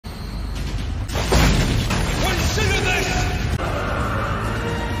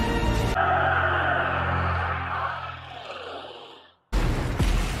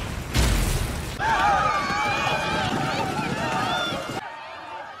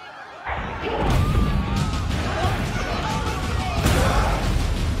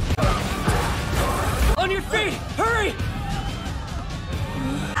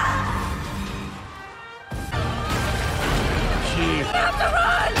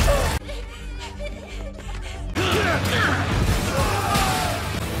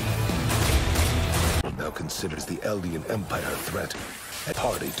considers the Eldian Empire a threat and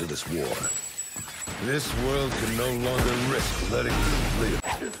party to this war. This world can no longer risk letting you live.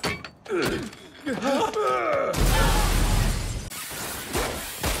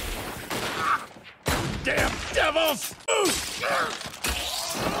 Damn devils!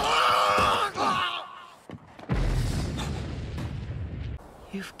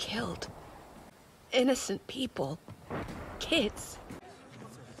 You've killed innocent people. Kids.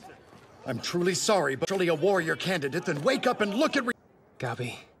 I'm truly sorry, but truly a warrior candidate, then wake up and look at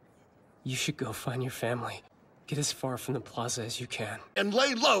Gabi, you should go find your family. Get as far from the plaza as you can. and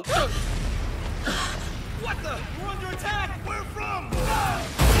lay low. What the? We're under attack! Where from?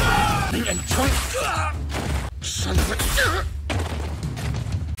 And try. Son of a.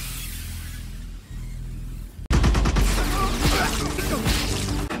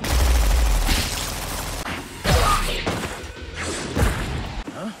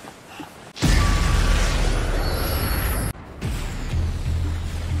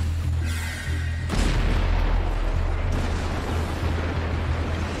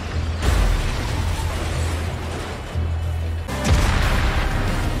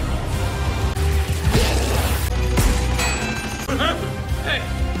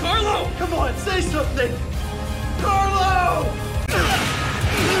 Come on, say something! Carlo!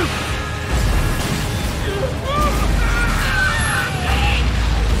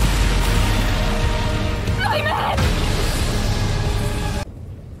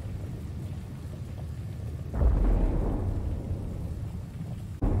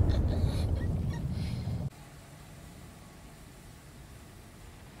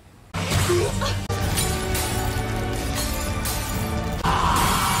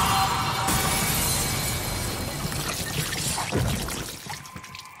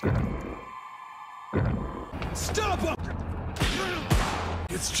 Stop him!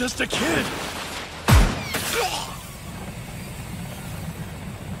 It's just a kid!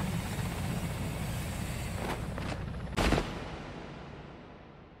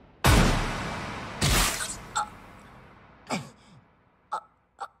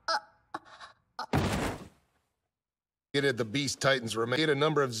 The Beast Titans remain a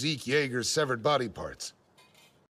number of Zeke Yeager's severed body parts.